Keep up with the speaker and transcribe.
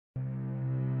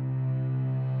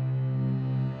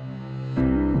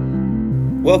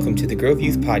Welcome to the Grove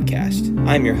Youth Podcast.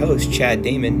 I'm your host, Chad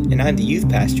Damon, and I'm the youth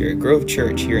pastor at Grove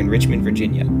Church here in Richmond,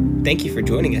 Virginia. Thank you for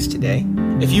joining us today.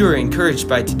 If you are encouraged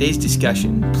by today's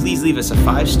discussion, please leave us a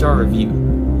 5-star review.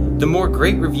 The more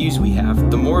great reviews we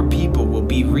have, the more people will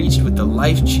be reached with the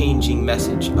life-changing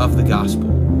message of the gospel.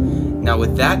 Now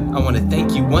with that, I want to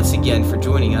thank you once again for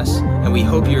joining us, and we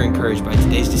hope you're encouraged by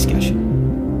today's discussion.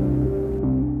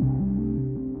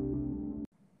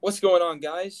 What's going on,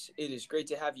 guys? It is great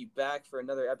to have you back for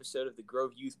another episode of the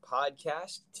Grove Youth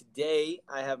Podcast. Today,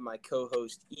 I have my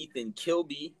co-host Ethan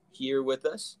Kilby here with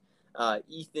us.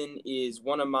 Ethan is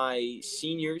one of my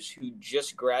seniors who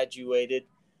just graduated.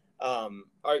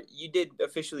 You did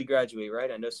officially graduate,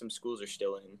 right? I know some schools are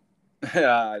still in.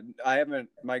 I haven't.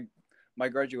 My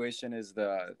graduation is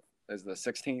the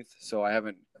 16th, so I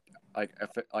haven't I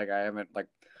haven't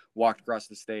walked across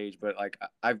the stage, but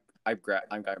I'm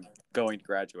going to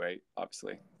graduate,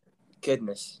 obviously.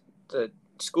 Goodness, the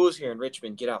schools here in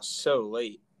Richmond get out so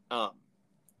late.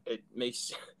 It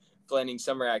makes planning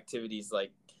summer activities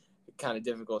kind of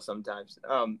difficult sometimes.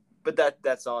 But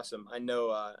that's awesome. I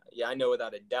know. I know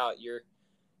without a doubt you're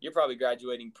probably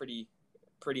graduating pretty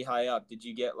high up. Did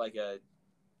you get a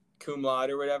cum laude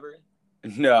or whatever?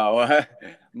 No,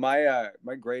 my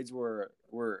grades were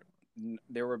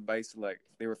basically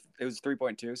it was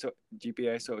 3.2 so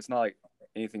GPA, so it's not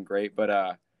anything great, but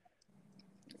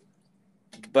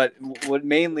what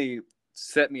mainly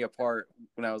set me apart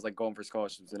when I was going for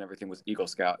scholarships and everything was Eagle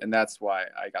Scout, and that's why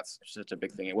I got such a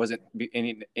big thing. It wasn't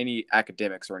any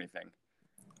academics or anything.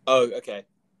 Oh, okay.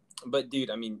 But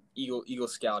dude, I mean, Eagle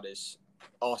Scout is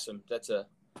awesome. That's a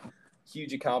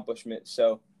huge accomplishment.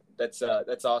 So that's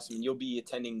awesome. You'll be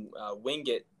attending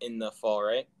Wingate in the fall,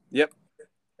 right? Yep.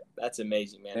 That's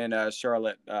amazing, man. And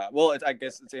Charlotte. I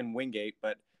guess it's in Wingate,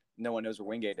 but no one knows where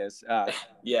Wingate is.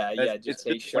 Just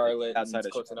say Charlotte. Outside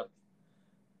of close enough.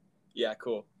 Yeah,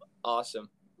 cool, awesome.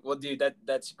 Well, dude,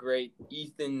 that's great.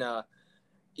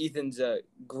 Ethan's a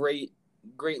great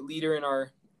leader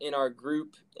in our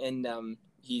group, and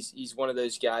he's one of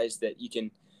those guys that you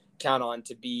can count on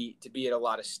to be at a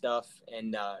lot of stuff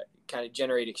and kind of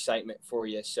generate excitement for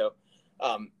you. So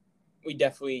we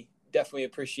definitely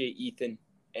appreciate Ethan,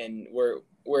 and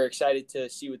we're excited to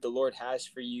see what the Lord has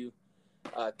for you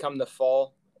come the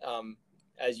fall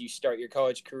as you start your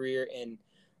college career. And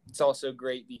it's also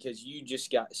great because you just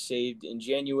got saved in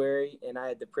January, and I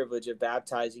had the privilege of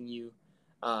baptizing you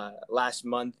last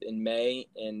month in May,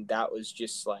 and that was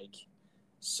just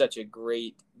such a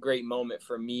great moment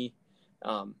for me.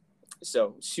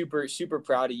 So super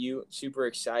proud of you, super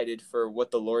excited for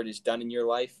what the Lord has done in your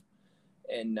life,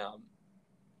 and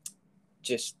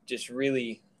just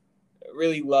really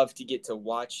love to get to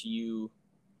watch you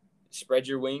spread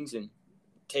your wings and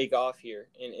take off here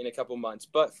in a couple months.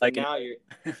 But for now, you're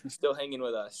still hanging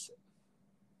with us.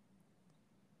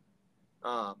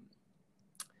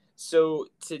 So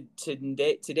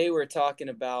today we're talking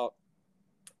about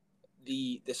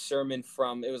the sermon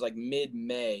from, it was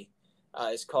mid-May.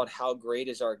 It's called "How Great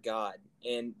Is Our God,"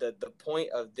 and the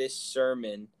point of this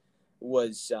sermon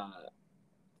was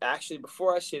actually,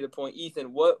 before I say the point,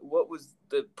 Ethan, what was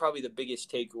probably the biggest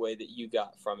takeaway that you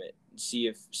got from it? See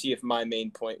if my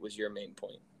main point was your main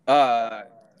point.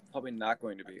 Probably not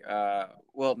going to be.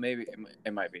 Well, maybe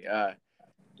it might be.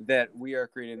 That we are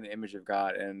created in the image of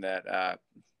God, and that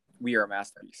we are a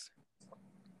masterpiece.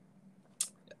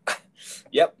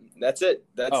 Yep, that's it.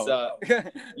 That's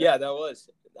yeah, that was.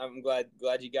 I'm glad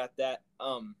you got that.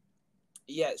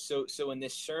 Yeah. So in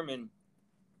this sermon,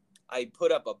 I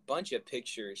put up a bunch of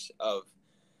pictures of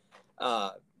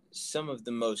some of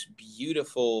the most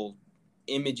beautiful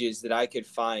images that I could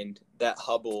find that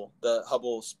the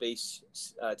Hubble Space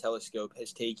Telescope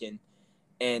has taken,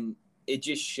 and it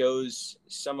just shows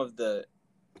some of the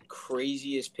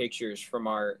craziest pictures from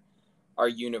our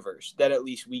universe that at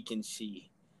least we can see.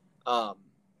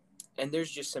 And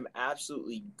there's just some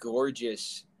absolutely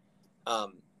gorgeous,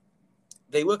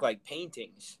 they look like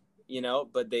paintings,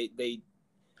 but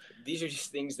these are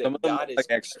just things that some of them God look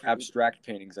is abstract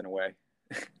paintings in a way.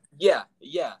 Yeah.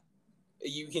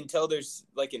 You can tell there's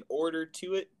an order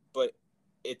to it, but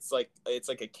it's like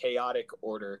a chaotic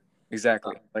order.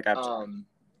 Exactly.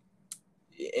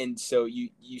 And so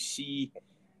you see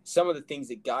some of the things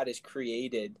that God has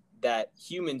created that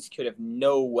humans could have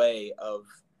no way of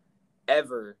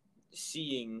ever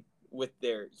seeing with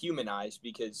their human eyes,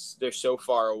 because they're so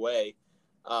far away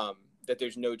that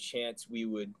there's no chance we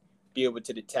would be able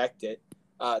to detect it.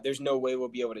 There's no way we'll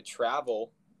be able to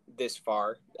travel this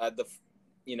far. I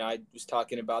was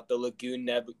talking about the Lagoon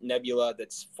Nebula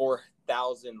that's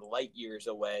 4,000 light years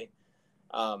away.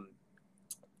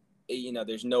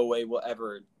 there's no way we'll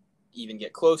ever even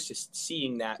get close to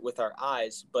seeing that with our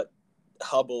eyes, but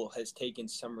Hubble has taken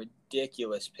some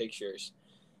ridiculous pictures.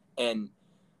 And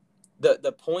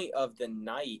the point of the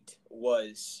night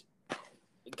was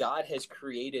God has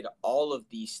created all of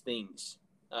these things.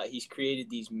 He's created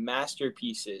these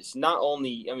masterpieces, not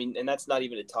only, and that's not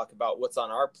even to talk about what's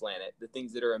on our planet, the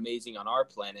things that are amazing on our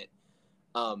planet,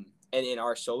 and in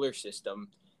our solar system.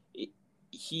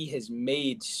 He has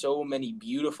made so many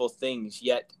beautiful things,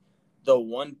 yet the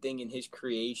one thing in his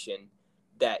creation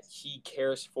that he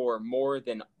cares for more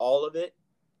than all of it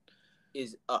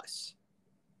is us,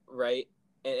 right?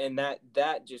 And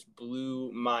that just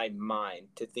blew my mind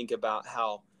to think about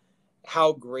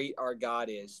how great our God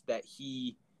is, that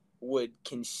he would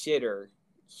consider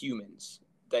humans,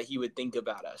 that he would think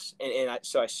about us.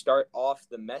 So I start off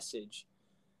the message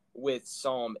with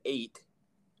Psalm 8,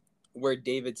 where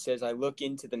David says, I look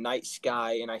into the night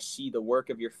sky and I see the work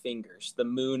of your fingers, the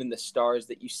moon and the stars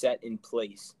that you set in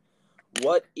place.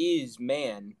 What is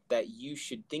man that you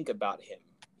should think about him?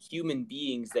 Human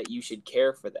beings that you should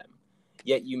care for them.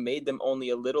 Yet you made them only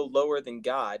a little lower than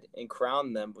God and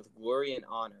crowned them with glory and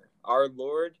honor. Our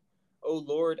Lord, O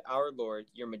Lord, our Lord,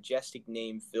 your majestic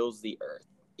name fills the earth.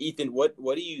 Ethan, what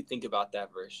do you think about that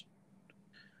verse?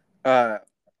 I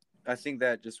think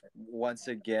that just once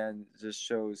again just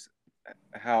shows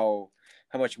how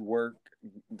much work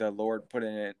the Lord put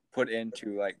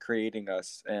into like creating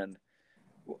us. And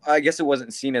I guess it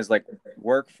wasn't seen as like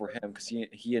work for him because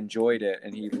he enjoyed it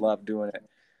and he loved doing it.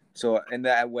 So in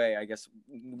that way, I guess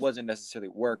it wasn't necessarily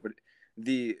work, but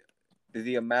the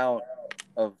amount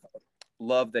of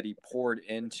love that he poured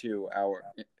into our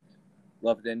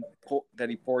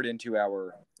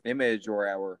image or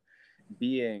our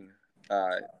being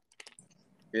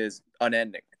is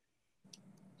unending.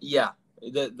 Yeah,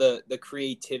 the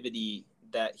creativity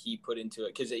that he put into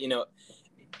it, because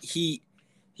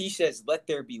he says, let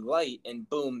there be light, and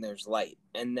boom, there's light.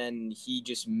 And then he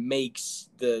just makes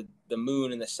the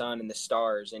moon and the sun and the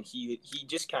stars, and he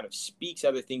just kind of speaks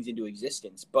other things into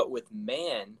existence. But with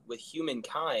man, with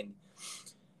humankind,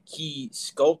 he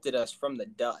sculpted us from the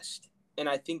dust. And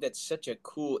I think that's such a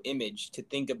cool image to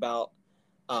think about.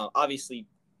 Obviously,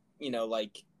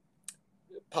 like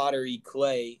pottery,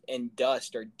 clay, and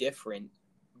dust are different,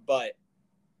 but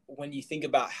when you think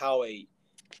about how a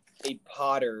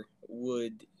potter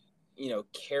would,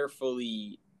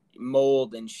 carefully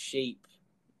mold and shape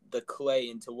the clay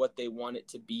into what they want it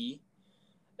to be,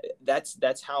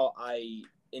 that's how I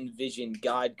envision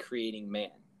God creating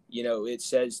man.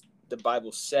 The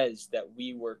Bible says that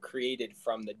we were created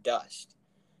from the dust.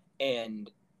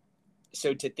 And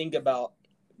so to think about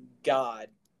God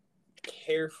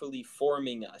carefully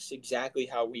forming us exactly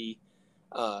how we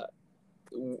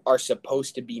are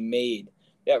supposed to be made,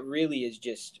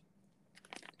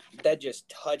 that just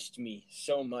touched me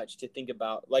so much, to think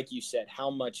about, like you said, how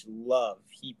much love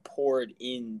he poured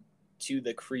into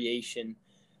the creation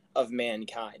of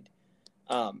mankind.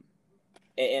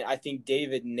 And I think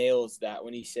David nails that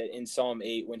when he said in Psalm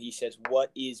 8, when he says,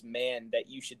 what is man that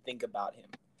you should think about him,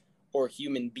 or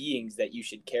human beings that you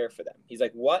should care for them? He's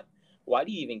like, what? Why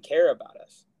do you even care about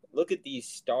us? Look at these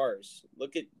stars.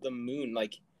 Look at the moon.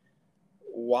 Like,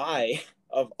 why,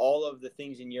 of all of the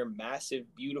things in your massive,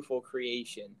 beautiful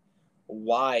creation,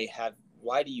 why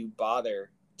do you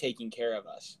bother taking care of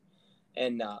us?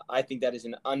 And I think that is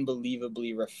an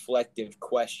unbelievably reflective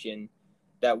question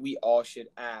that we all should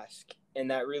ask.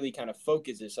 And that really kind of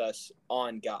focuses us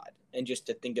on God, and just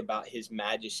to think about his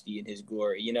majesty and his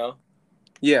glory,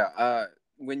 Yeah.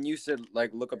 When you said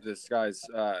like look up to the skies,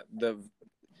 it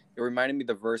reminded me of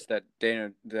the verse that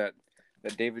David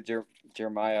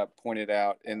Jeremiah pointed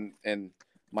out in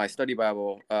my study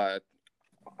Bible,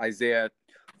 Isaiah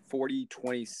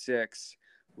 40:26.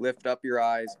 Lift up your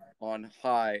eyes on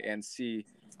high and see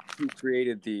who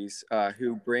created these,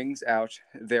 who brings out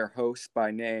their hosts by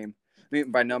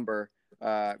number,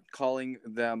 calling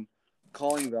them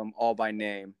all by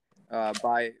name,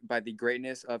 by the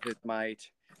greatness of his might,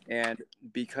 and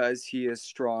because he is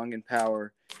strong in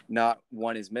power, not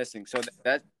one is missing. So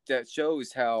that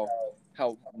shows how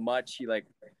much he like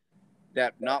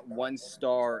that. Not one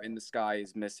star in the sky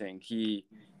is missing. He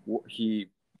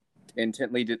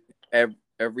intently did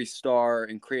every star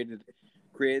and created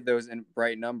those in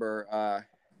bright number,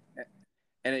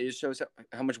 and it just shows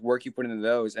how much work you put into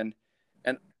those. And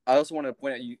I also want to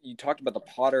point out, you talked about the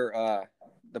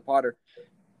potter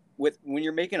with when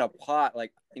you're making a pot,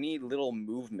 like any little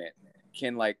movement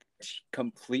can like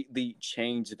completely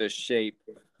change the shape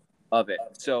of it.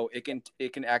 So it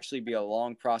can actually be a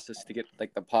long process to get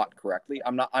like the pot correctly.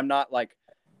 I'm not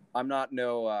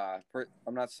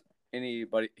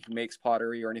anybody who makes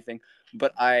pottery or anything,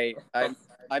 but I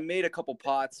made a couple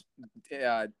pots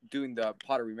doing the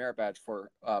pottery merit badge for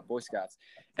Boy Scouts,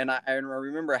 and I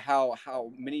remember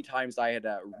how many times I had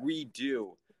to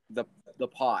redo the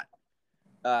pot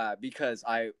because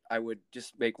I would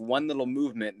just make one little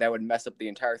movement that would mess up the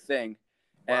entire thing,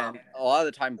 and a lot of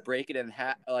the time break it in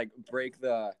half, like break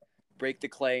the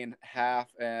clay in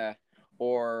half,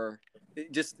 or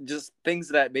just things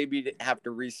that maybe have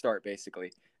to restart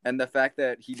basically. And the fact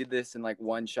that he did this in like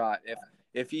one shot,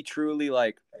 if he truly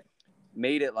like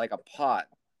made it like a pot,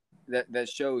 that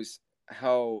shows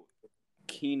how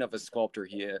keen of a sculptor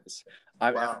he is.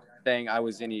 I'm not saying I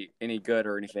was any good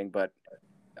or anything, but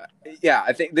yeah,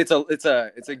 I think it's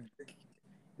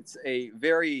a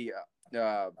very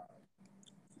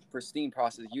pristine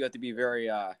process. You have to be very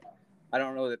I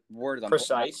don't know the word.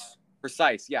 Precise,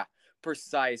 yeah,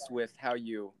 precise with how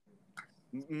you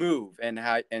move and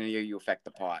how you affect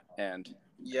the pot. And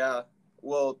yeah,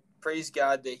 well, praise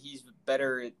God that he's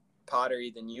better at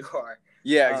pottery than you are.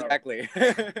 Yeah, exactly.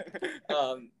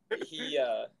 He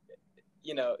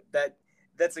you know,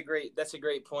 that's a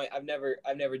great point. I've never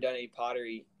done any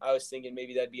pottery. I was thinking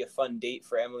maybe that'd be a fun date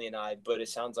for Emily and I, but it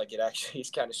sounds like it actually is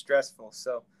kind of stressful.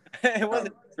 So it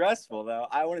wasn't stressful though.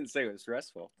 I wouldn't say it was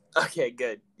stressful. Okay,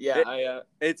 good. Yeah, I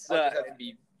just have to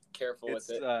be careful with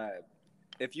it.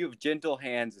 If you have gentle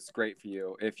hands, it's great for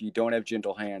you. If you don't have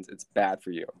gentle hands, it's bad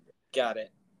for you. Got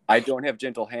it. I don't have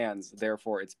gentle hands,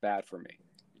 therefore it's bad for me.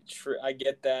 True, I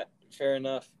get that. Fair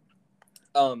enough.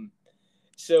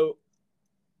 So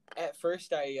at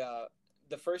first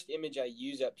the first image I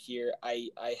use up here, I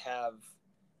have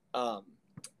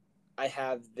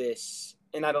this,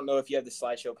 and I don't know if you have the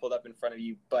slideshow pulled up in front of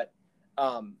you, but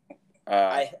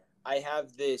I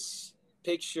have this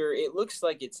picture. It looks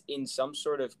like it's in some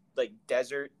sort of like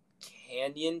desert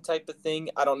canyon type of thing.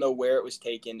 I don't know where it was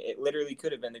taken. It literally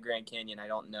could have been the Grand Canyon. I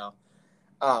don't know.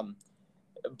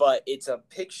 But it's a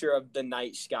picture of the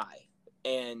night sky,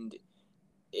 and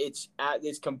it's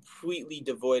completely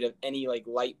devoid of any like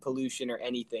light pollution or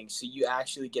anything. So you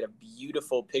actually get a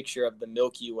beautiful picture of the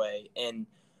Milky Way and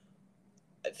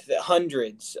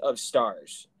hundreds of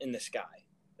stars in the sky.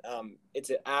 It's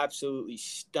an absolutely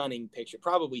stunning picture,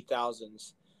 probably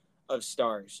thousands of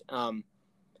stars.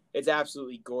 It's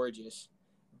absolutely gorgeous.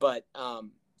 But I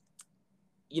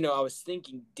was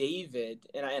thinking David,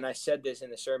 and I said this in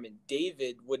the sermon,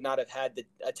 David would not have had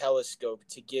a telescope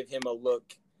to give him a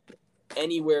look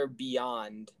anywhere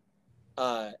beyond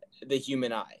the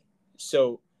human eye.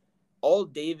 So all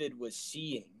David was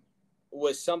seeing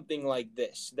was something like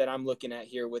this that I'm looking at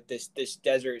here with this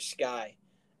desert sky.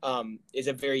 Is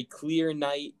a very clear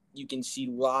night. You can see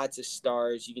lots of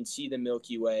stars. You can see the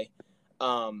Milky Way.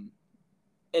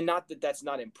 And not that that's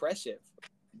not impressive,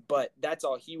 but that's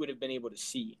all he would have been able to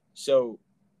see. So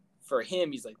for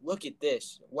him, he's like, look at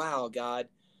this. Wow, God,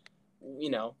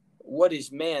 what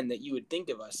is man that you would think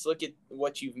of us? Look at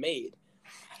what you've made.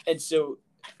 And so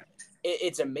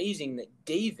it's amazing that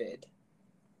David,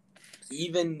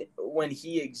 even when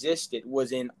he existed,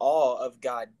 was in awe of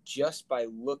God just by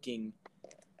looking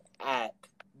at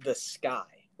the sky,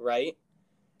 right?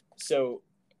 So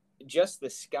just the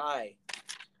sky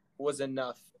was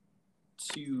enough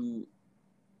to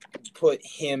put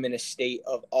him in a state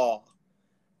of awe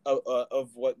of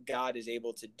what God is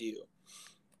able to do.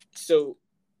 So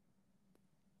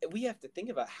we have to think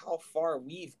about how far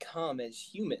we've come as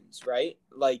humans, right?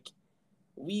 Like,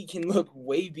 we can look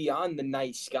way beyond the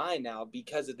night sky now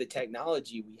because of the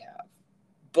technology we have.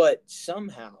 But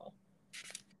somehow,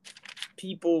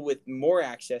 people with more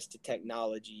access to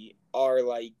technology are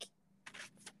like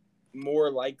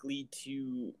more likely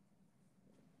to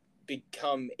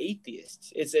become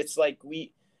atheists. It's like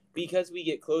because we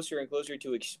get closer and closer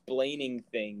to explaining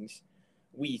things,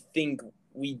 we think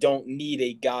we don't need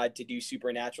a God to do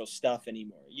supernatural stuff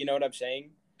anymore. You know what I'm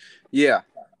saying? Yeah.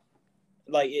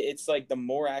 Like, it's like the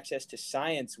more access to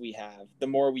science we have, the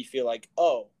more we feel like,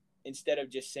 oh, instead of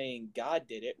just saying God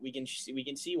did it, we can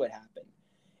see what happened.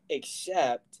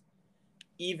 Except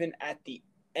even at the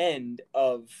end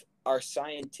of our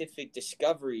scientific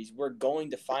discoveries, we're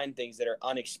going to find things that are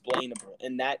unexplainable,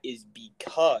 and that is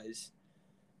because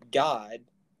God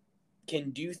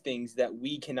can do things that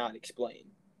we cannot explain.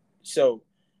 So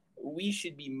we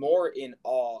should be more in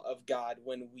awe of God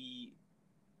when we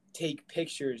take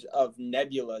pictures of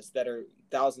nebulas that are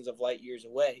thousands of light years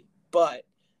away. But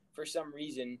for some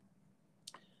reason,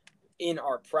 in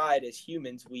our pride as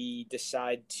humans, we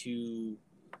decide to,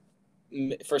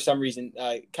 for some reason,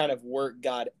 kind of work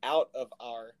God out of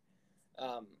our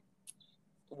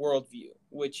worldview,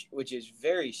 which is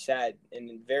very sad and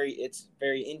it's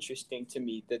very interesting to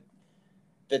me that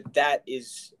that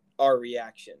is our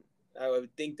reaction. I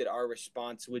would think that our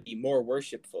response would be more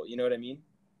worshipful. You know what I mean?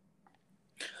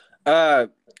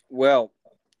 Well,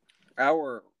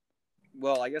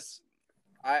 I guess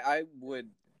I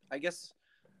guess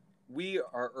we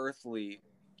are earthly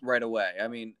right away. I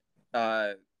mean,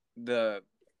 the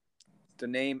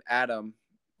name Adam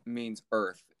means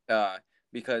earth,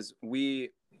 because we,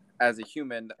 as a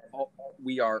human,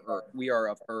 we are earth. We are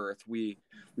of earth. We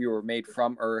were made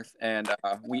from earth, and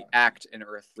we act in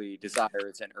earthly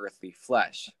desires and earthly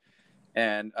flesh.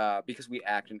 And because we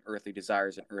act in earthly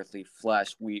desires and earthly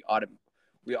flesh, we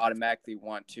automatically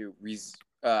want to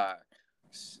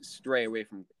stray away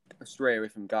from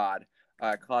God,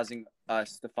 causing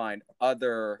us to find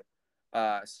other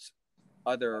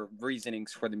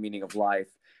reasonings for the meaning of life.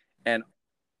 And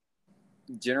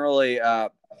generally,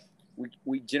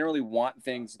 we generally want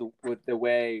things with the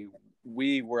way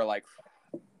we were like.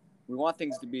 We want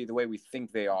things to be the way we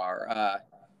think they are.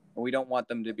 We don't want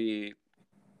them to be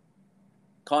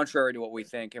contrary to what we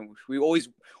think, and we always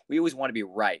want to be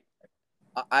right.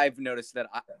 I've noticed that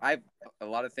I've a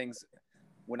lot of things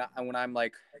when I'm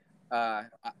like, I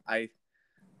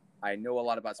know a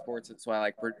lot about sports, so I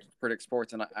like predict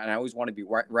sports, and I always want to be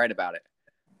right about it.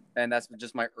 And that's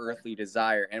just my earthly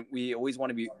desire. And we always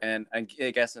want to be, and I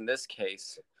guess in this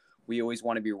case, we always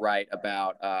want to be right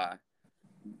about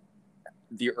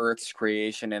the Earth's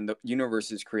creation and the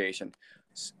universe's creation,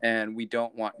 and we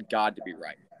don't want God to be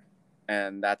right.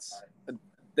 And that's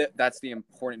the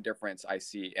important difference I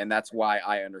see, and that's why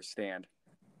I understand.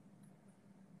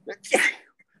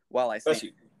 While I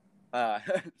see,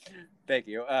 thank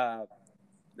you.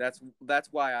 That's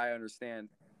why I understand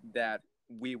that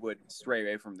we would stray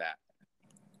away from that.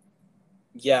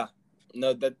 Yeah,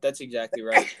 no, that's exactly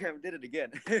right. I did it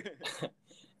again.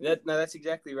 That's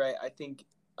exactly right. I think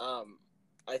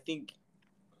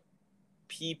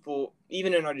people,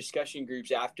 even in our discussion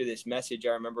groups after this message,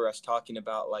 I remember us talking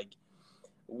about like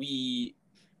we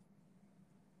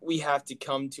have to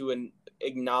come to an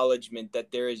acknowledgement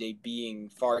that there is a being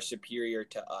far superior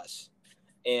to us,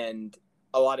 and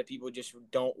a lot of people just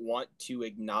don't want to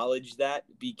acknowledge that,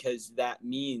 because that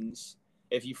means,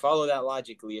 if you follow that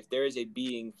logically, if there is a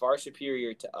being far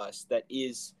superior to us that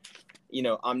is,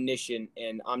 omniscient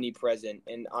and omnipresent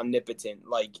and omnipotent,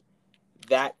 like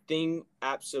that thing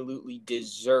absolutely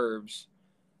deserves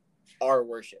our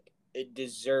worship. It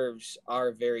deserves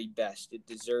our very best. It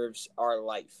deserves our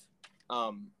life.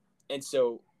 And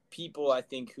so people, I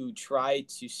think, who try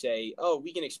to say, oh,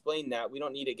 we can explain that, we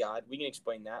don't need a God. We can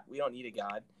explain that, we don't need a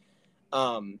God.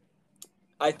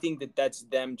 I think that that's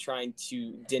them trying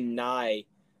to deny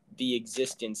the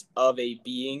existence of a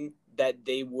being that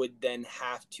they would then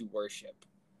have to worship.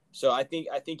 So I think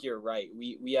you're right.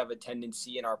 We have a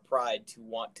tendency in our pride to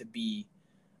want to be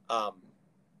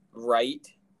right.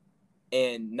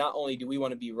 And not only do we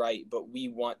want to be right, but we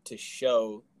want to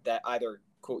show that either,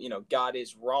 God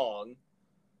is wrong,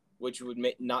 which would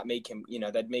not make him,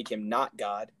 that'd make him not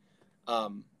God.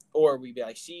 Or we'd be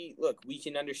like, see, look, we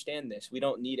can understand this. We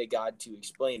don't need a God to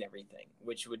explain everything,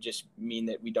 which would just mean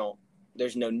that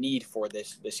there's no need for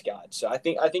this God. So I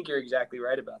think you're exactly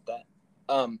right about that.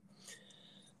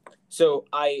 So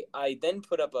I then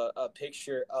put up a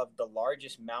picture of the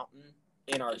largest mountain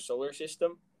in our solar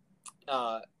system.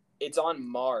 It's on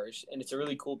Mars, and it's a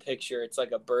really cool picture. It's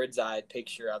like a bird's eye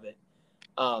picture of it.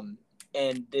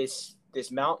 And this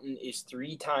mountain is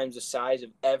 3 times the size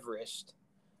of Everest,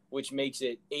 which makes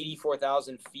it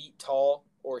 84,000 feet tall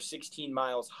or 16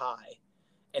 miles high.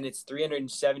 And it's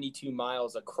 372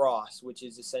 miles across, which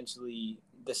is essentially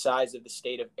the size of the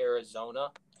state of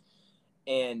Arizona.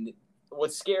 And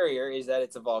what's scarier is that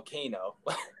it's a volcano,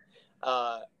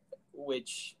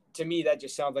 which to me, that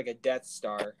just sounds like a Death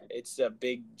Star. It's a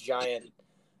big, giant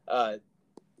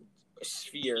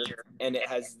sphere, and it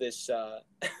has this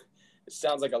it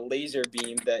sounds like a laser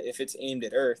beam that if it's aimed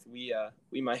at Earth, we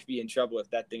might be in trouble if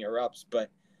that thing erupts. But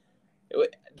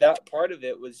that part of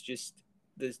it was just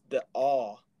the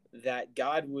awe that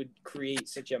God would create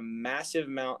such a massive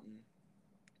mountain,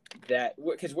 that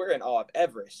because we're in awe of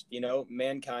Everest,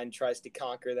 mankind tries to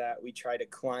conquer that. We try to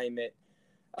climb it.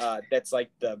 That's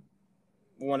like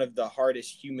one of the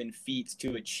hardest human feats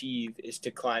to achieve, is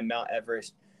to climb Mount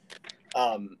Everest.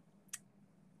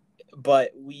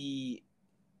 But we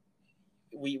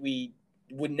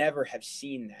would never have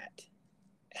seen that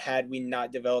had we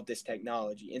not developed this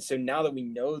technology. And so now that we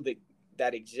know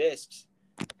that exists,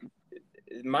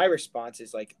 my response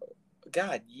is like,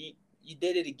 God, you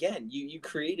did it again. You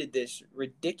created this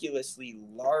ridiculously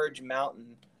large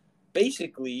mountain,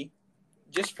 basically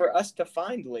just for us to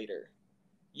find later.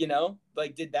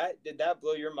 Like, did that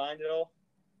blow your mind at all?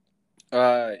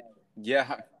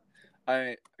 Yeah,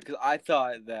 because I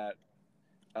thought that,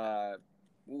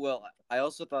 well, I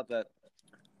also thought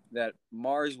that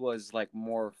Mars was like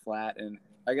more flat, and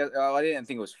I guess I didn't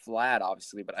think it was flat,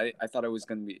 obviously, but I thought it was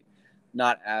going to be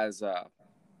not as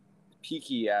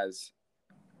peaky as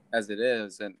it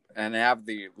is, and have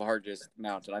the largest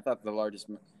mountain. I thought the largest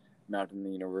mountain in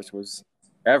the universe was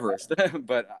Everest,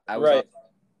 but I was Right.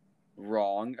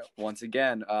 wrong once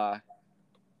again.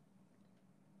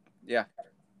 Yeah.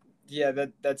 Yeah,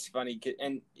 that's funny,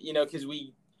 and because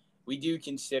we do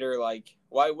consider, like,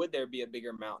 why would there be a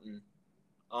bigger mountain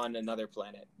on another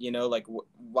planet? Like,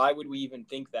 why would we even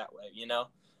think that way?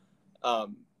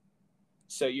 Um,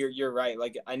 so you're right.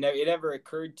 Like, it never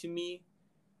occurred to me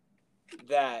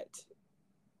that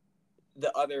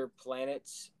the other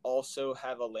planets also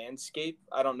have a landscape.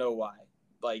 I don't know why.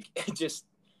 Like, it just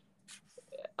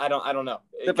I don't know.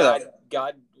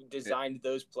 God designed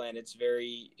those planets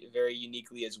very, very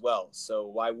uniquely as well. So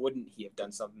why wouldn't he have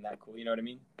done something that cool? You know what I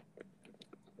mean?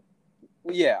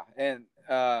 Yeah, and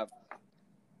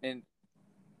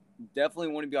definitely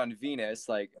want to be on Venus.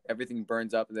 Like everything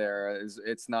burns up there.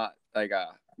 It's not like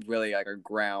a really like a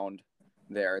ground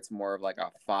there. It's more of like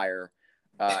a fire.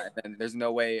 And there's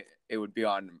no way it would be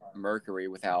on Mercury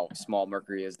with how small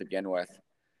Mercury is to begin with.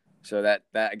 So that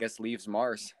I guess leaves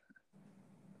Mars.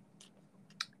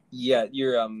 Yeah,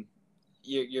 you're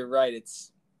right.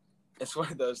 It's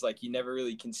one of those, like, you never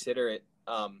really consider it.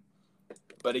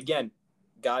 But again,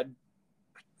 God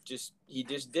he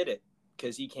just did it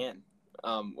because he can,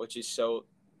 which is so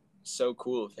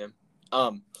cool of him.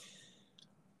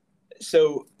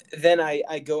 So then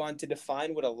I go on to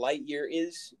define what a light year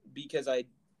is, because I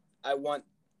want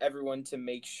everyone to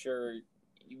make sure,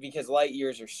 because light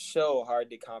years are so hard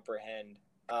to comprehend.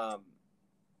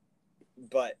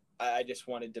 But I just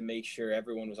wanted to make sure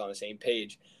everyone was on the same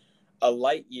page. A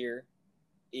light year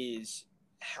is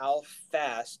how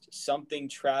fast something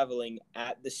traveling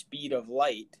at the speed of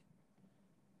light,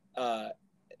 uh,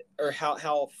 or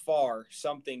how far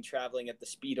something traveling at the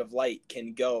speed of light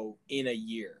can go in a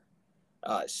year.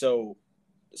 So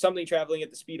something traveling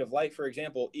at the speed of light, for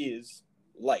example, is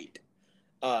light.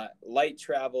 Light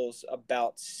travels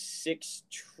about 6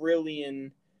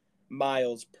 trillion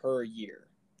miles per year.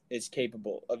 It's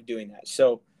capable of doing that.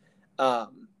 So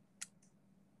um,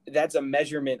 that's a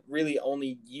measurement really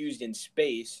only used in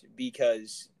space,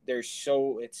 because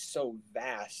it's so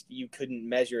vast you couldn't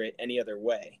measure it any other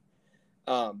way.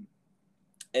 Um,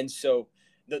 and so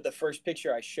the first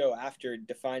picture I show after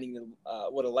defining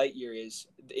what a light year is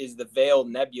the Veil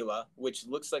Nebula, which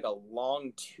looks like a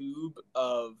long tube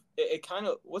of it kind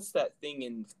of, what's that thing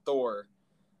in Thor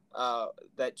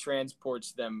that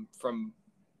transports them from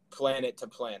planet to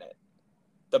planet?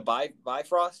 The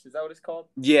Bifrost, is that what it's called?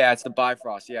 Yeah, it's the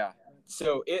Bifrost. Yeah.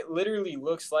 So it literally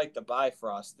looks like the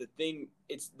Bifrost. The thing,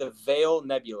 it's the Veil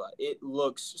Nebula. It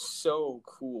looks so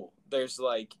cool. There's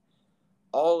like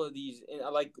all of these,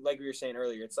 like we were saying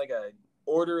earlier, it's like a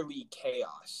orderly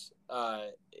chaos.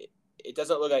 It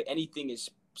doesn't look like anything is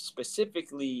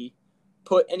specifically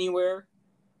put anywhere,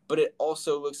 but it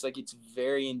also looks like it's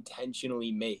very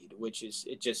intentionally made, which is,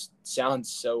 it just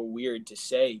sounds so weird to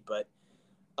say, but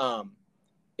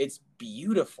it's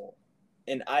beautiful.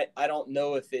 And I don't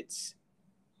know if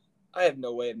I have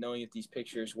no way of knowing if these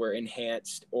pictures were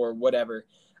enhanced or whatever.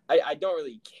 I don't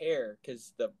really care,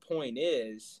 because the point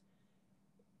is,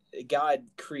 God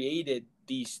created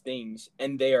these things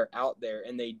and they are out there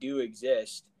and they do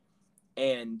exist.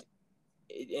 And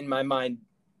in my mind,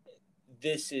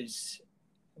 this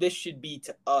should be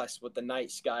to us what the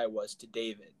night sky was to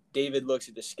David. David looks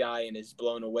at the sky and is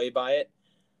blown away by it.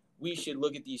 We should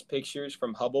look at these pictures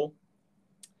from Hubble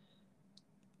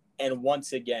and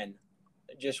once again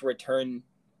just return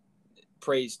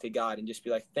praise to God and just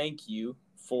be like, thank you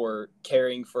for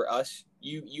caring for us.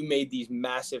 You made these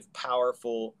massive,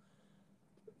 powerful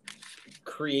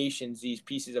creations, these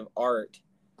pieces of art,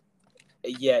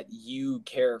 yet you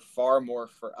care far more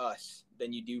for us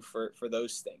than you do for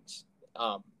those things.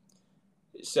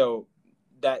 So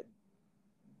that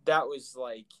was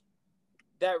like,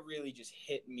 that really just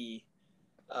hit me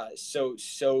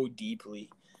so deeply,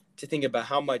 to think about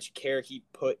how much care he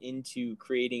put into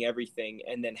creating everything,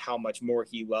 and then how much more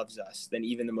he loves us than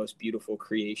even the most beautiful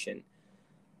creation.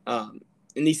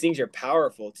 And these things are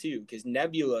powerful too, because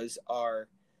nebulas are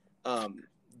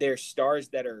they're stars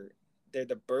they're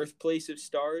the birthplace of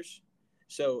stars.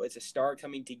 So it's a star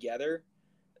coming together,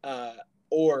 uh,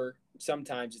 or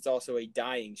sometimes it's also a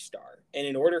dying star. And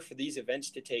in order for these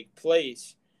events to take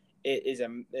place, it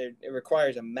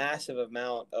requires a massive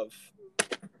amount of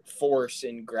force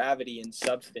and gravity and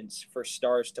substance for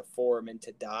stars to form and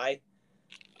to die.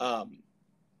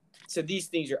 So these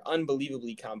things are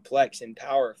unbelievably complex and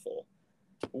powerful,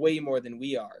 way more than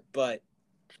we are. But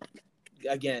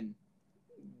again,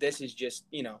 this is just,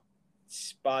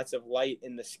 spots of light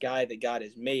in the sky that God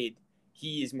has made.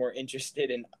 He is more interested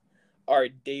in our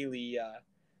daily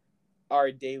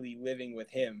living with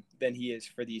him than he is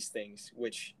for these things,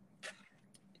 which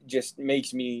just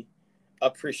makes me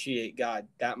appreciate God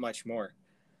that much more.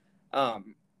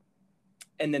 And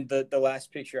then the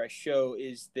last picture I show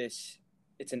is this.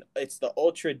 It's the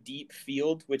ultra deep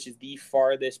field, which is the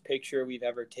farthest picture we've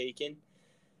ever taken.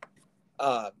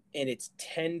 And it's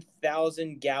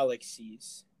 10,000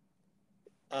 galaxies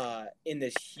in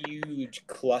this huge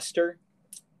cluster,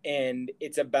 and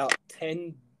it's about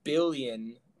 10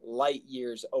 billion light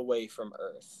years away from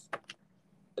Earth.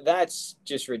 That's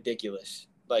just ridiculous.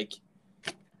 Like,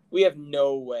 we have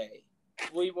no way.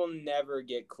 We will never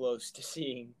get close to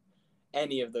seeing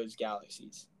any of those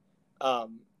galaxies.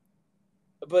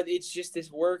 But it's just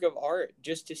this work of art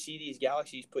just to see these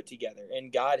galaxies put together,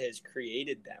 and God has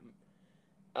created them.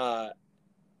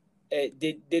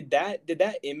 Did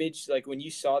that image, like when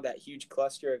you saw that huge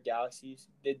cluster of galaxies,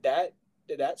 did that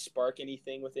spark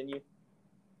anything within you?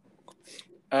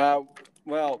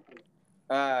 Well,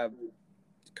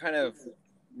 kind of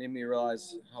made me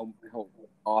realize how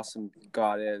awesome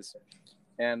God is,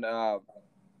 and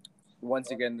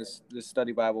once again, this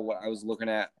study Bible, what I was looking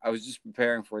at, I was just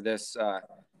preparing for this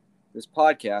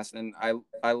podcast, and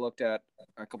I looked at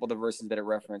a couple of the verses that it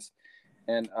referenced,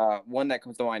 and one that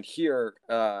comes to mind here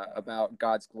about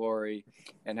God's glory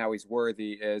and how He's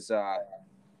worthy is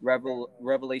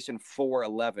Revelation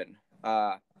 4:11.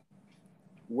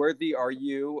 Worthy are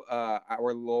you,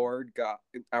 our Lord God,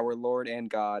 our Lord and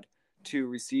God, to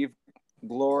receive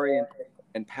glory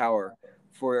and power,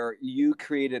 for you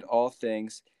created all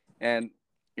things, and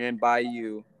by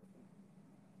your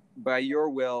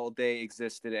will they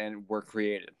existed and were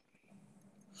created.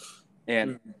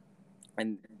 And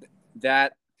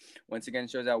that once again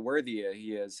shows how worthy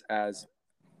he is as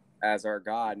our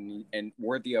God, and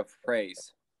worthy of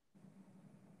praise.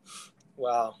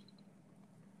 Wow.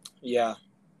 Yeah.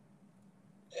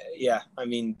 I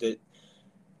mean,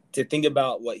 to think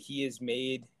about what he has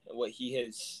made, what he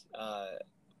has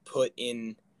put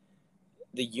in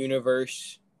the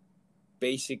universe,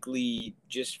 basically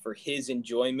just for his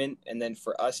enjoyment, and then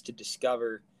for us to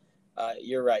discover,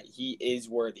 you're right, he is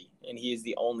worthy, and he is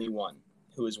the only one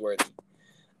who is worthy.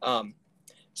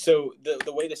 So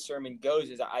the way the sermon goes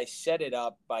is I set it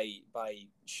up by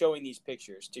showing these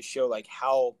pictures to show like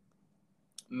how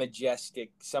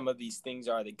majestic some of these things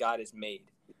are that God has made.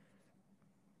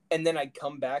 And then I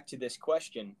come back to this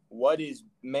question: what is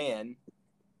man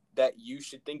that you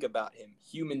should think about him?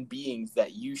 Human beings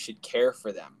that you should care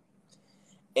for them.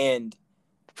 And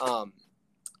I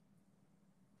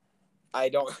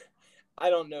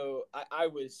don't know. I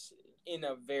was in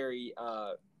a very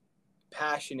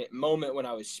passionate moment when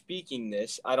I was speaking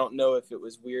this. I don't know if it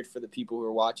was weird for the people who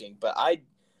were watching, but I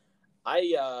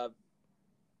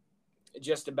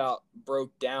just about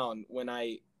broke down when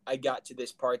I got to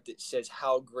this part that says,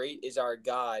 how great is our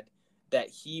God that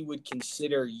he would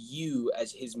consider you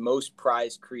as his most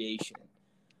prized creation.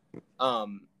 I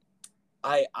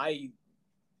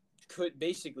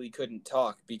couldn't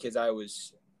talk because I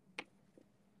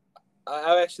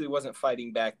actually wasn't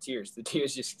fighting back tears. The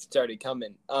tears just started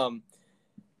coming.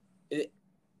 To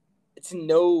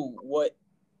know what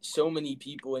so many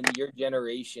people in your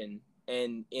generation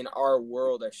and in our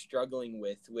world are struggling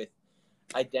with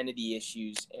identity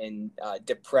issues and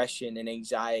depression and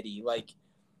anxiety, like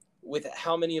with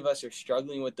how many of us are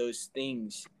struggling with those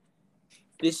things.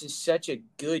 This is such a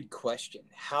good question.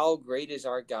 How great is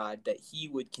our God that he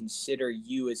would consider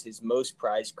you as his most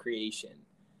prized creation?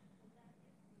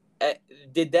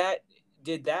 Did that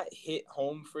hit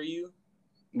home for you?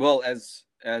 Well, as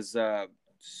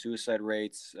suicide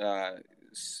rates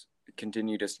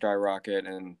continue to skyrocket,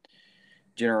 and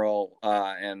generally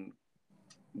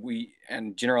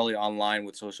online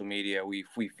with social media, we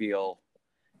feel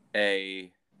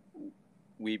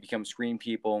we become screen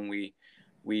people, and we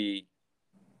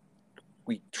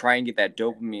try and get that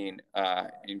dopamine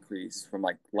increase from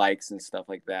like likes and stuff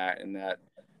like that, and that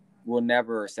will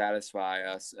never satisfy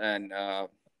us, and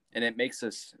it makes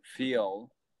us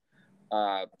feel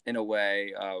in a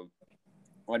way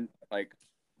like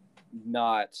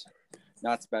not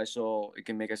special. It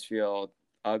can make us feel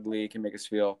ugly. It can make us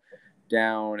feel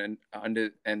down and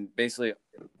under, and basically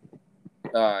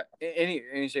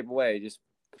any shape of way. Just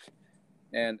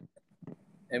and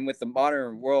with the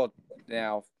modern world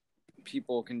now,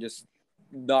 people can just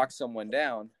knock someone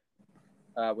down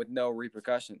with no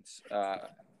repercussions,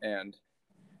 and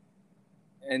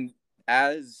and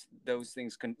as those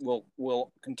things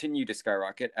will continue to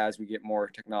skyrocket as we get more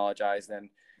technologized, and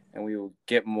we will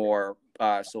get more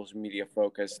social media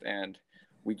focused, and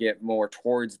we get more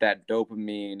towards that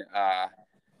dopamine,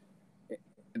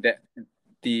 that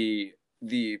the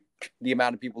the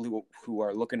amount of people who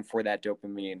are looking for that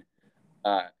dopamine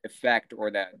effect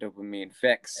or that dopamine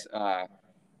fix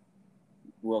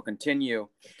will continue,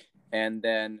 and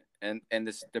then and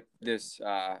this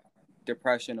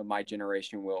depression of my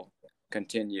generation will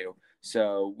continue.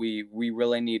 So we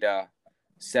really need to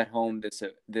set home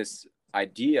this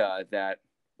idea that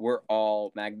we're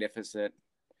all magnificent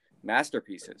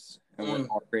masterpieces, and we're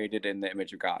all created in the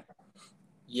image of God.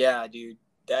 Yeah, dude,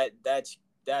 that's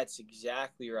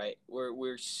exactly right.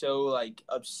 We're so like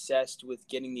obsessed with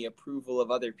getting the approval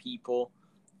of other people,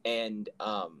 and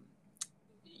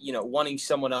wanting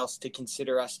someone else to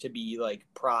consider us to be like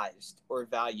prized or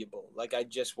valuable. Like, I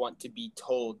just want to be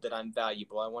told that I'm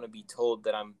valuable. I want to be told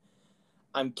that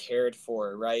I'm cared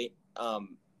for, right?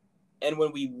 And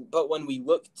when we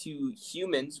look to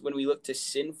humans, when we look to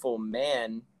sinful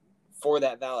man for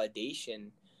that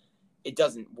validation, it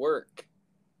doesn't work,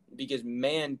 because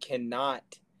man cannot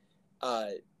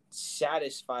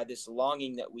satisfy this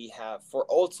longing that we have for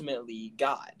ultimately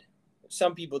God.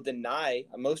 Most people deny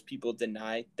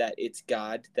that it's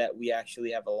God that we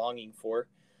actually have a longing for,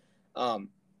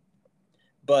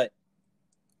 but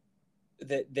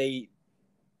that they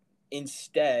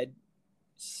instead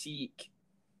seek,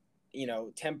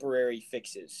 temporary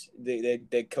fixes.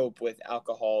 They cope with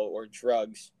alcohol or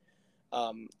drugs,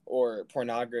 or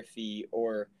pornography,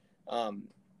 or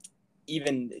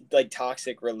even like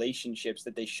toxic relationships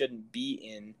that they shouldn't be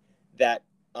in, that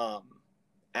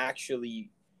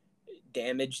actually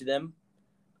damage them,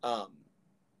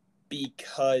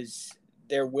 because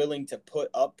they're willing to put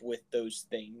up with those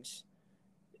things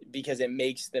because it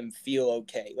makes them feel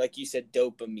okay. Like you said,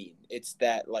 dopamine. It's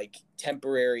that like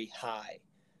temporary high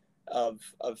of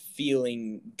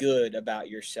feeling good about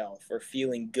yourself or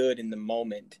feeling good in the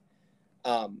moment,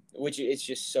 which it's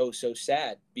just so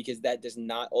sad, because that does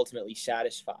not ultimately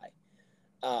satisfy.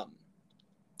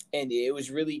 And it was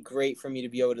really great for me to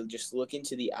be able to just look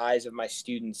into the eyes of my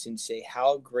students and say,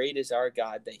 how great is our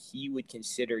God that he would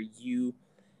consider you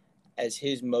as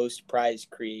his most prized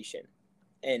creation.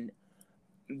 And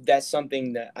that's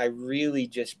something that I really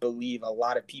just believe a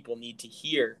lot of people need to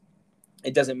hear.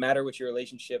 It doesn't matter what your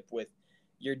relationship with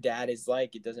your dad is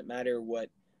like. It doesn't matter what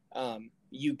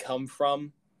you come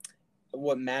from.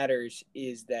 What matters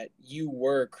is that you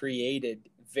were created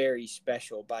very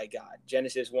special by God.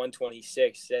 Genesis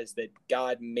 1:26 says that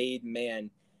God made man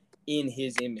in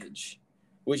his image,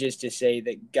 which is to say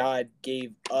that God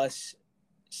gave us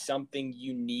something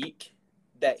unique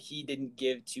that he didn't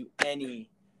give to any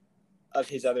of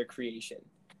his other creation.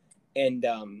 And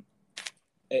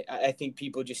I think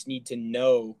people just need to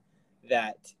know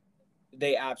that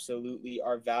they absolutely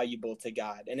are valuable to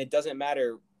God. And it doesn't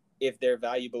matter if they're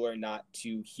valuable or not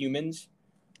to humans,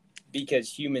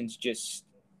 because humans just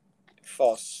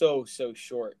fall so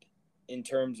short in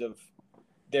terms of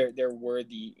their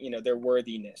worthy, their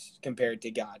worthiness compared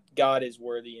to God. God is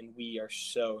worthy and we are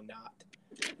so not.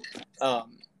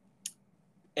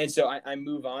 And so I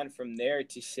move on from there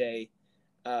to say,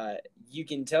 you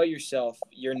can tell yourself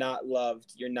you're not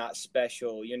loved, you're not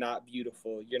special, you're not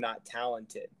beautiful, you're not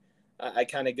talented. I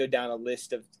kind of go down a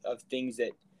list of things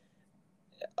that,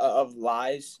 of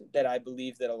lies that I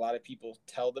believe that a lot of people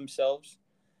tell themselves.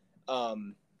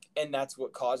 And that's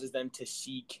what causes them to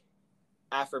seek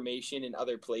affirmation in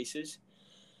other places.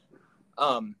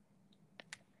 But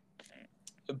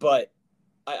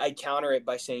I counter it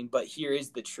by saying, but here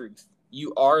is the truth.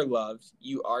 You are loved,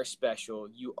 you are special,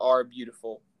 you are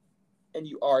beautiful, and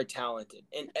you are talented.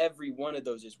 And every one of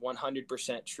those is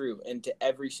 100% true. And to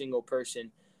every single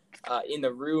person in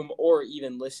the room or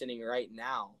even listening right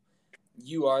now,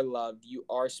 you are loved, you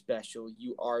are special,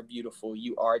 you are beautiful,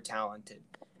 you are talented.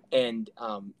 And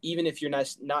even if you're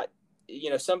not,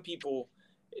 some people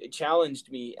challenged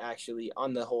me actually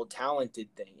on the whole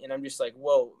talented thing. And I'm just like,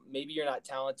 well, maybe you're not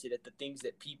talented at the things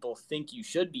that people think you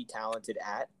should be talented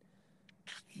at.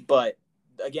 But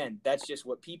again, that's just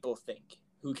what people think.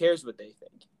 Who cares what they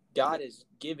think? God has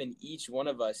given each one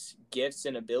of us gifts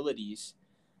and abilities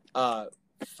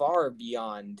far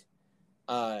beyond,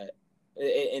 and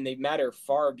they matter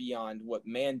far beyond what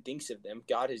man thinks of them.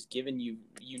 God has given you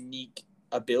unique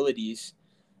abilities,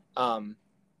 and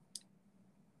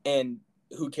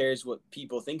who cares what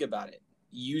people think about it?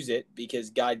 Use it because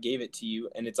God gave it to you,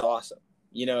 and it's awesome.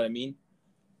 You know what I mean?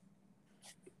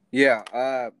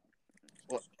 Yeah.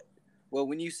 Well,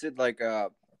 when you said like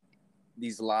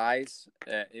these lies.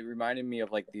 It reminded me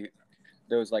of like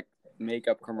those like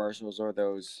makeup commercials or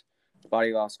those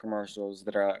body loss commercials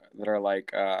that are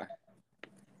like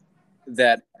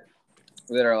that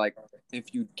are like,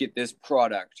 if you get this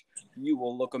product, you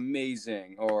will look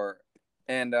amazing,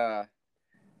 and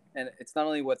it's not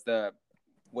only what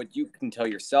you can tell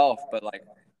yourself, but like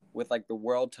with like the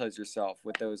world tells yourself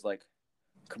with those like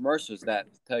commercials that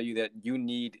tell you that you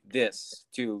need this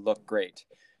to look great.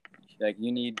 Like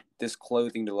you need this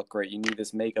clothing to look great. You need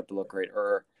this makeup to look great.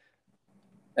 Or,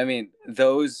 I mean,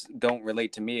 those don't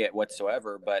relate to me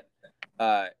whatsoever, but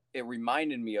it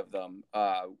reminded me of them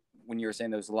when you were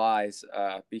saying those lies,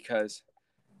 because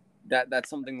that's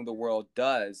something the world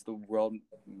does. The world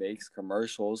makes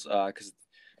commercials because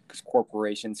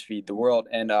corporations feed the world,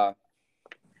 and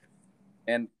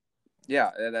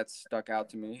yeah, that stuck out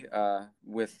to me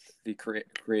with the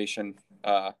creation.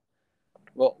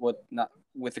 Well, what not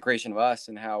with the creation of us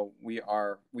and how we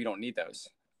don't need those.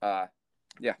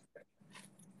 Yeah.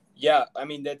 Yeah, I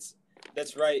mean that's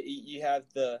right. You have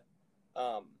the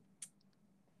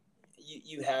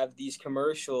you have these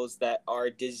commercials that are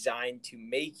designed to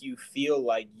make you feel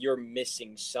like you're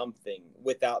missing something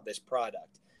without this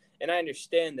product. And I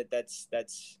understand that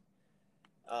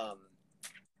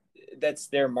that's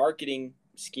their marketing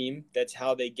scheme. That's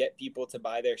how they get people to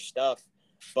buy their stuff.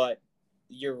 But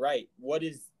you're right. What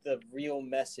is the real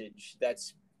message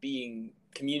that's being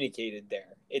communicated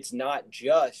there? It's not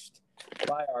just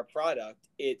buy our product.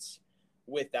 It's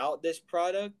without this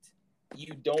product,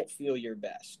 you don't feel your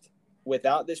best.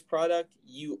 Without this product,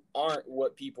 you aren't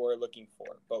what people are looking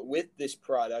for. But with this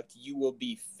product, you will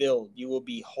be filled. You will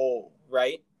be whole,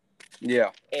 right?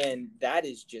 Yeah. And that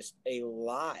is just a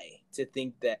lie to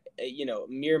think that,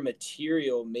 mere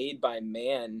material made by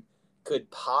man could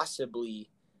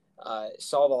possibly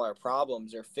solve all our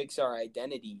problems or fix our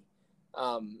identity.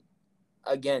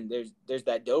 Again, there's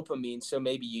that dopamine. So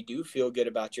maybe you do feel good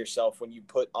about yourself when you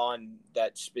put on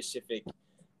that specific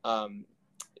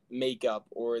makeup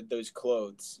or those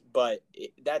clothes, but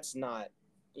that's not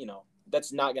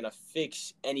going to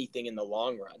fix anything in the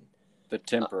long run. The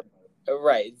temper.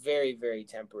 Right. Very, very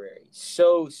temporary.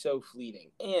 So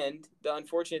fleeting. And the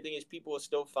unfortunate thing is people will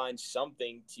still find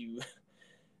something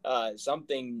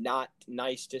something not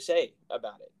nice to say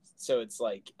about it. So it's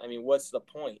like, I mean, what's the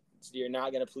point? You're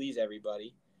not going to please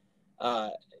everybody.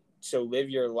 So live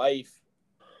your life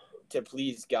to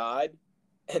please God,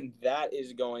 and that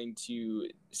is going to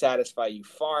satisfy you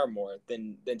far more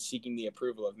than seeking the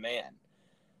approval of man.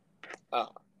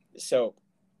 So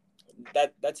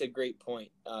that's a great point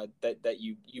that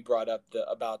you brought up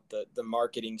about the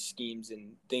marketing schemes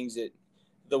and things that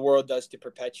the world does to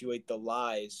perpetuate the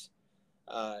lies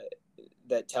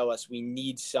that tell us we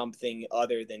need something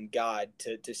other than God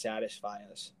to satisfy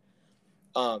us.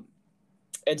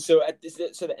 And so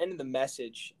the end of the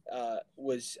message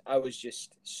was, I was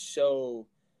just so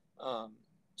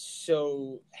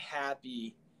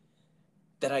happy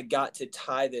that I got to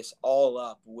tie this all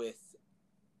up with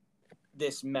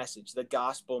this message, the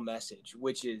gospel message,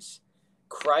 which is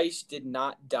Christ did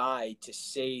not die to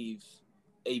save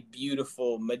a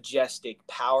beautiful, majestic,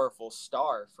 powerful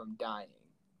star from dying,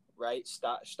 right?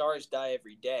 Stars die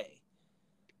every day.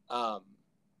 I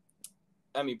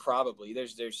mean, probably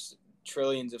there's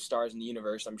trillions of stars in the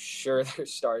universe. I'm sure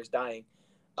there's stars dying.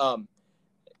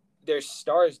 There's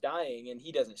stars dying, and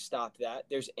he doesn't stop that.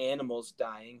 There's animals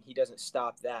dying. He doesn't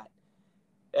stop that.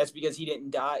 That's because he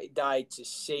didn't die to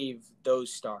save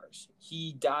those stars.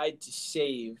 He died to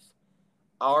save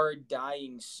our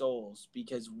dying souls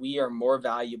because we are more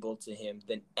valuable to him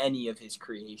than any of his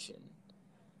creation.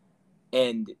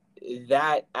 And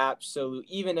that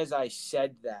even as I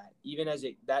said that, even as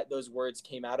those words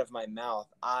came out of my mouth,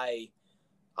 I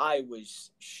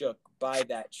was shook by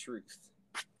that truth,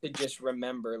 to just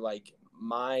remember, like,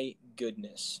 my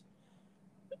goodness,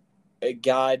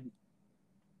 God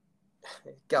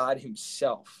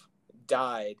himself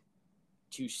died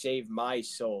to save my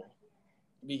soul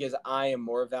because I am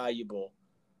more valuable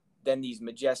than these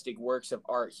majestic works of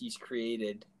art he's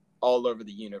created all over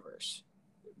the universe.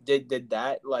 Did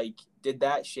that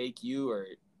shake you, or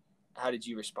how did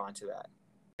you respond to that?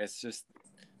 It's just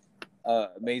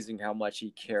amazing how much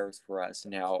he cares for us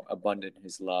and how abundant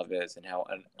his love is and how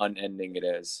unending it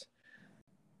is.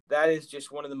 That is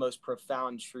just one of the most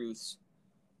profound truths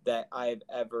that I've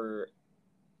ever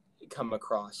come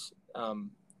across.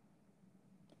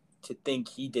 To think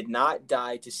he did not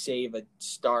die to save a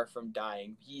star from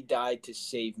dying. He died to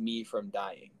save me from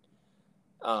dying.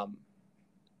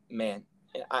 Man,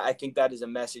 I think that is a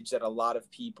message that a lot of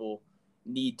people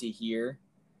need to hear,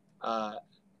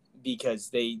 because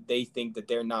they think that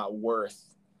they're not worth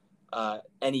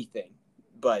anything.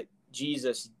 But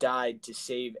Jesus died to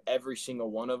save every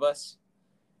single one of us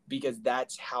because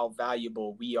that's how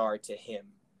valuable we are to him.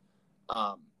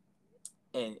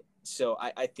 And so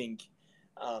I think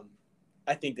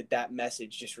that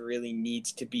message just really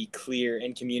needs to be clear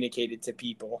and communicated to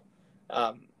people,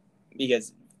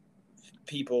 because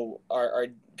people are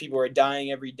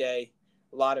dying every day.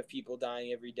 A lot of people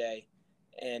dying every day,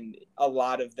 and a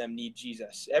lot of them need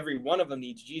Jesus. Every one of them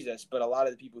needs Jesus, but a lot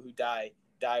of the people who die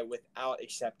without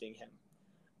accepting him.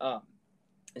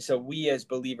 And so we as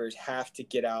believers have to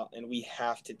get out and we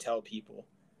have to tell people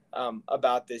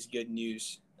about this good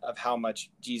news of how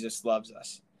much Jesus loves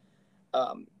us.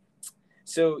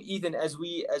 So Ethan, as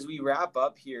we wrap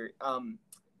up here,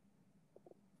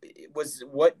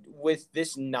 with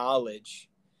this knowledge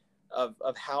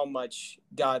of how much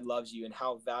God loves you and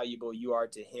how valuable you are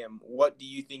to him, what do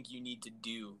you think you need to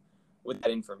do with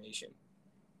that information?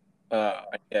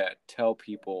 Tell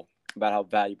people about how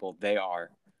valuable they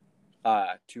are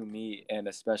to me, and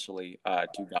especially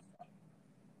to God.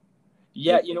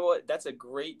 Yeah, you know what? That's a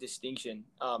great distinction.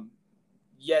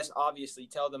 Yes, obviously,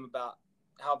 tell them about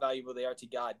how valuable they are to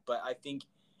God. But I think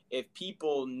if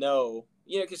people know,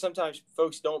 because sometimes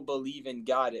folks don't believe in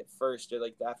God at first, or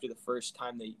like after the first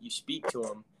time that you speak to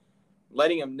them,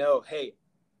 letting them know, hey,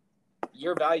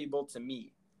 you're valuable to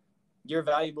me. You're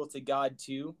valuable to God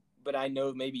too, but I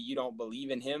know maybe you don't believe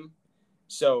in him.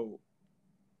 So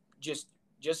just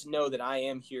know that I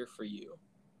am here for you.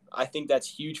 I think that's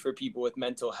huge for people with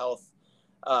mental health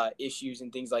issues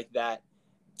and things like that,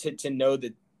 to know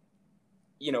that,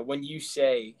 when you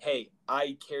say, hey,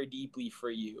 I care deeply for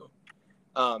you,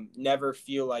 never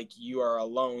feel like you are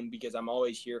alone because I'm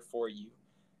always here for you.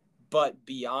 But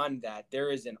beyond that,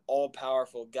 there is an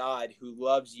all-powerful God who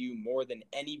loves you more than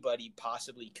anybody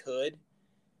possibly could.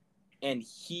 And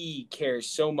he cares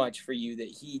so much for you that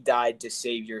he died to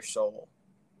save your soul.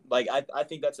 Like, I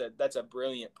think that's a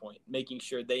brilliant point, making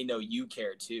sure they know you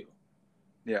care too.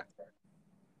 Yeah.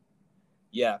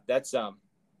 Yeah, that's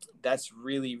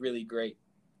really, really great.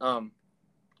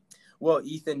 Well,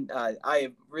 Ethan,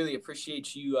 I really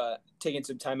appreciate you taking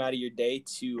some time out of your day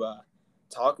to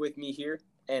talk with me here,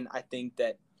 and I think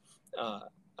that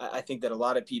a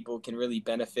lot of people can really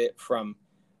benefit from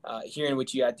hearing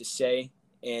what you had to say.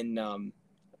 And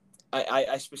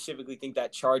I specifically think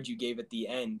that charge you gave at the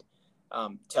end,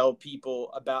 tell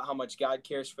people about how much God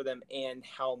cares for them and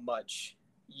how much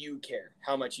you care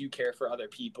for other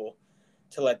people,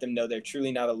 to let them know they're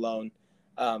truly not alone.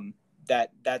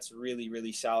 That's really,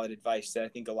 really solid advice that I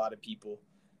think a lot of people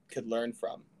could learn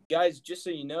from. Guys, just so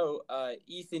you know,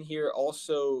 Ethan here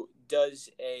also does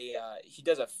a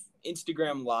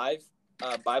Instagram live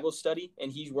Bible study,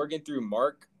 and he's working through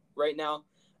Mark right now.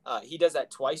 He does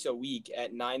that twice a week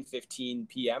at 9:15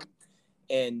 p.m.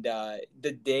 And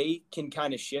the day can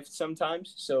kind of shift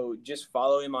sometimes. So just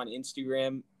follow him on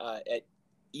Instagram at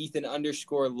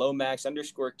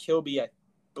Ethan_Lomax_Kilby. I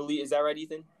believe, is that right,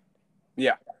 Ethan?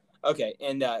 Yeah. Okay,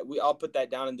 and I'll put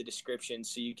that down in the description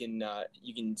so you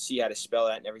can see how to spell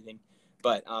that and everything.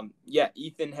 But yeah,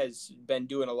 Ethan has been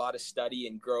doing a lot of study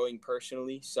and growing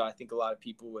personally, so I think a lot of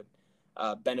people would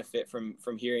benefit from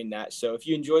hearing that. So if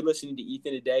you enjoyed listening to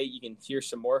Ethan today, you can hear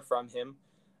some more from him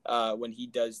when he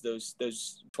does those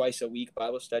twice a week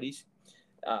Bible studies.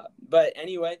 But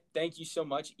anyway, thank you so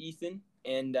much, Ethan,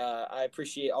 and I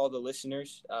appreciate all the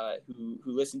listeners who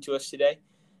listened to us today.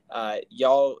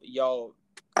 Y'all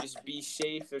just be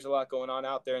safe. There's a lot going on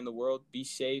out there in the world. Be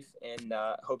safe, and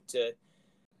hope to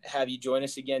have you join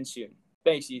us again soon.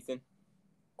 Thanks, Ethan.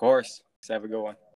 Of course. Have a good one.